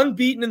 they were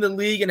unbeaten in the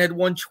league and had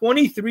won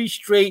 23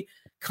 straight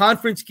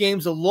conference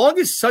games, the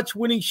longest such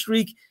winning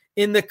streak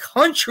in the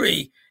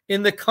country.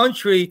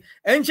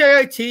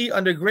 NJIT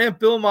under Grant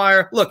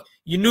Billmeyer. Look,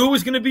 you knew it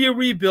was going to be a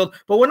rebuild,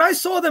 but when I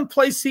saw them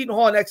play Seton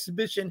Hall in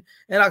exhibition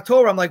in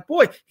October, I'm like,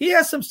 boy, he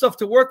has some stuff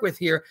to work with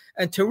here.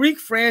 And Tariq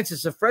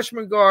Francis, a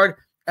freshman guard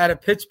out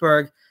of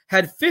Pittsburgh,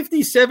 had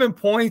 57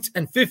 points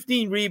and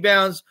 15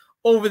 rebounds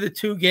over the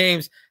 2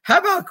 games. How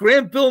about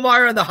Grant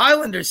Billmeyer and the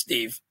Highlanders,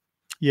 Steve?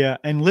 Yeah,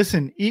 and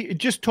listen,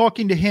 just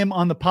talking to him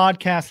on the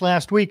podcast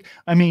last week,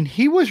 I mean,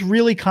 he was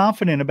really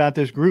confident about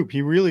this group.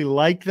 He really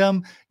liked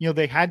them. You know,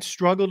 they had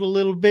struggled a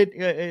little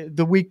bit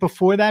the week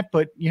before that,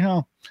 but, you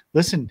know,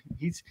 listen,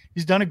 he's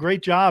done a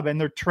great job, and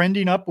they're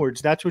trending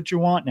upwards. That's what you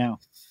want now.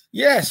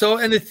 Yeah, so,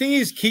 and the thing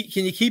is,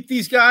 can you keep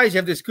these guys? You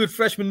have this good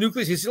freshman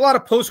nucleus. There's a lot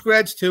of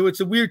post-grads, too. It's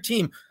a weird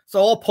team. It's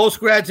all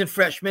post-grads and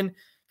freshmen.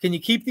 Can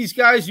you keep these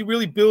guys? You're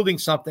really building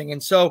something.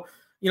 And so,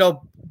 you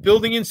know,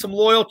 building in some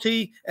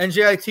loyalty.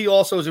 NJIT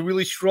also is a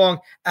really strong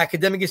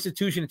academic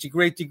institution. It's a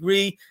great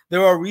degree.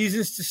 There are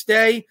reasons to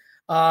stay.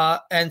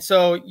 And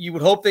so you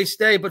would hope they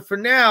stay. But for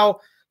now,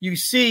 you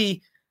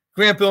see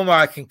Grant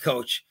Billmeyer can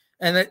coach.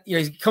 And that, you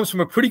know, he comes from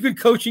a pretty good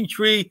coaching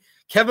tree,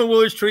 Kevin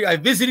Willard's tree. I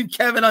visited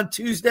Kevin on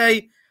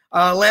Tuesday.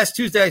 Last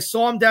Tuesday, I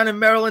saw him down in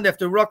Maryland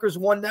after Rutgers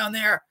won down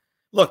there.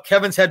 Look,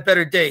 Kevin's had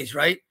better days,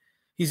 right?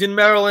 He's in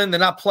Maryland. They're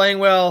not playing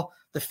well.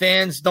 The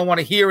fans don't want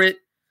to hear it.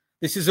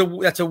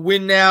 That's a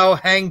win now.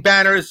 Hanging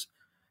banners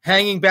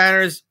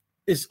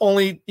is the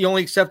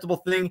only acceptable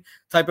thing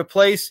type of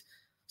place.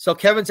 So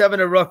Kevin's having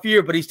a rough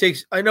year, but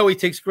I know he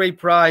takes great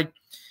pride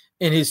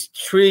in his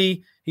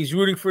tree. He's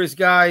rooting for his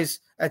guys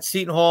at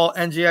Seton Hall,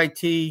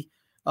 NJIT,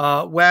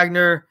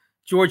 Wagner,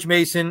 George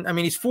Mason. I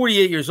mean, he's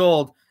 48 years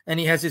old,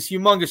 and he has this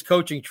humongous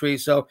coaching tree.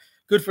 So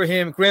good for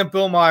him. Grant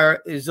Billmeyer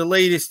is the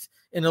latest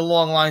in the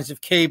long lines of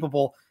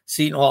capable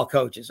Seton Hall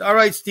coaches. All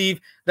right,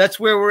 Steve, that's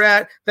where we're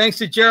at. Thanks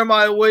to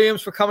Jeremiah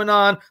Williams for coming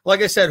on.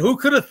 Like I said, who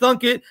could have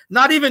thunk it?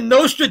 Not even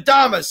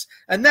Nostradamus.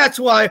 And that's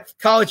why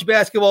college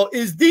basketball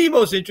is the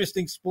most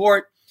interesting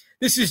sport.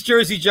 This is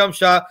Jersey Jump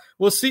Shot.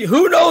 We'll see.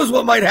 Who knows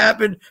what might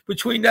happen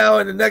between now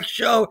and the next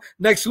show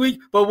next week,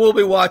 but we'll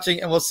be watching,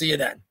 and we'll see you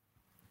then.